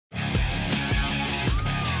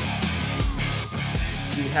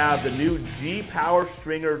have the new G Power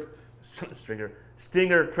Stinger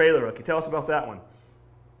trailer hook. Can you tell us about that one?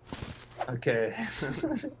 Okay.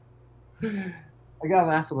 I gotta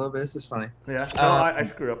laugh a little bit. This is funny. Yeah, no, I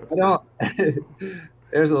screw up. I don't.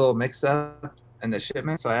 There's a little mix up in the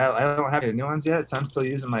shipment, so I don't have any new ones yet. So I'm still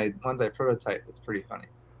using my ones I prototyped. It's pretty funny.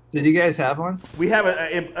 Did you guys have one? We have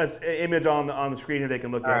an image on the screen here they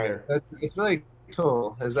can look at here. It's really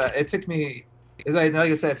cool. Is that it took me? Like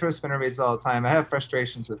I said, I throw spinnerbaits all the time. I have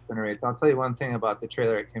frustrations with spinnerbaits. I'll tell you one thing about the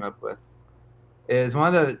trailer I came up with. Is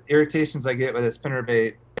one of the irritations I get with a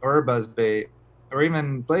spinnerbait or a buzzbait or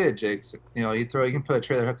even bladed jigs. You know, you can put a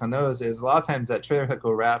trailer hook on those. Is a lot of times that trailer hook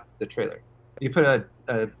will wrap the trailer. You put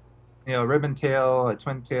a ribbon tail, a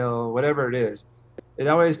twin tail, whatever it is. It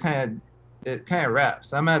always kind of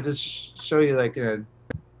wraps. I'm gonna just show you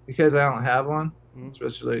because I don't have one. It's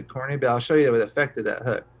really corny, but I'll show you what affected that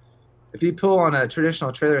hook. If you pull on a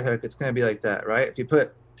traditional trailer hook, it's gonna be like that, right? If you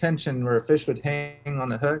put tension where a fish would hang on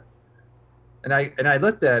the hook, and I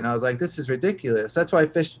looked at it and I was like, this is ridiculous. That's why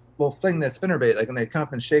fish will fling that spinnerbait, like when they come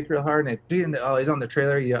up and shake real hard and they beat oh, he's on the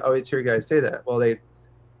trailer. You always hear guys say that. Well,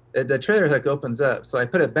 the trailer hook opens up, so I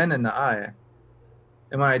put a bend in the eye,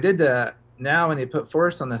 and when I did that, now when you put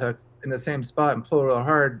force on the hook in the same spot and pull real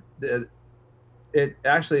hard, it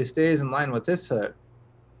actually stays in line with this hook,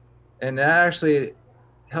 and that actually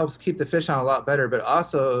helps keep the fish on a lot better. But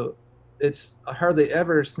also, it's hardly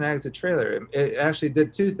ever snags the trailer. It actually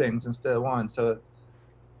did two things instead of one. So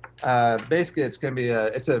basically, it's gonna be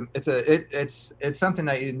it's something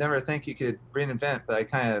that you never think you could reinvent. But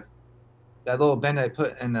that little bend I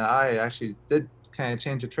put in the eye actually did kind of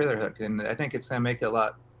change the trailer hook, and I think it's gonna make it a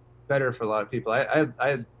lot better for a lot of people. I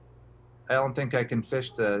don't think I can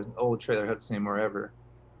fish the old trailer hooks anymore ever.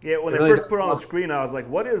 Yeah, when they first put it on the screen, I was like,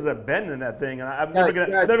 "What is a bend in that thing?" And I'm never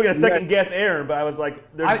gonna second guess Aaron, but I was like,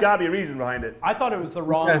 "There's got to be a reason behind it." I thought it was the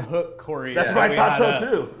wrong hook, Corey. That's what I thought so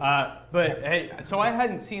too. But hey, so I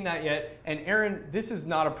hadn't seen that yet. And Aaron, this is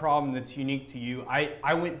not a problem that's unique to you.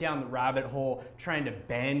 I went down the rabbit hole trying to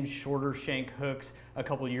bend shorter shank hooks a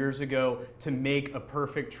couple years ago to make a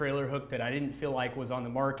perfect trailer hook that I didn't feel like was on the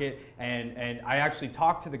market. And I actually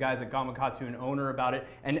talked to the guys at Gamakatsu and owner about it.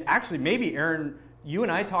 And actually, maybe Aaron, you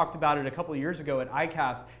and I talked about it a couple of years ago at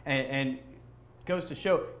ICAST, and goes to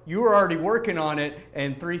show you were already working on it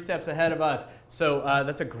and 3 steps ahead of us. So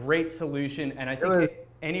that's a great solution, and I think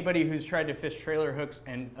anybody who's tried to fish trailer hooks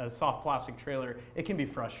and a soft plastic trailer, it can be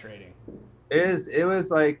frustrating. It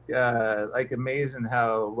was like amazing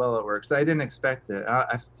how well it works. I didn't expect it.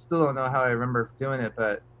 I still don't know how I remember doing it,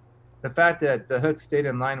 but the fact that the hook stayed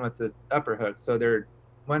in line with the upper hook, so they're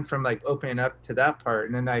went from like opening up to that part,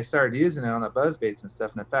 and then I started using it on the buzz baits and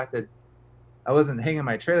stuff, and the fact that I wasn't hanging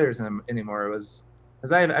my trailers in them anymore was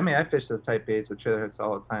because I fish those type baits with trailer hooks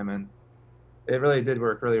all the time, and it really did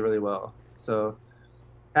work really well. So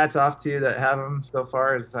hats off to you that have them so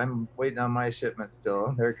far, as I'm waiting on my shipment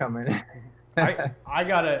still. They're coming. I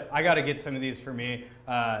gotta get some of these for me.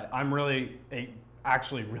 I'm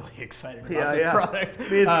actually really excited about this product. I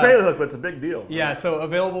mean, it's trailer hook, but it's a big deal. Yeah, so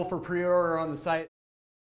available for pre-order on the site.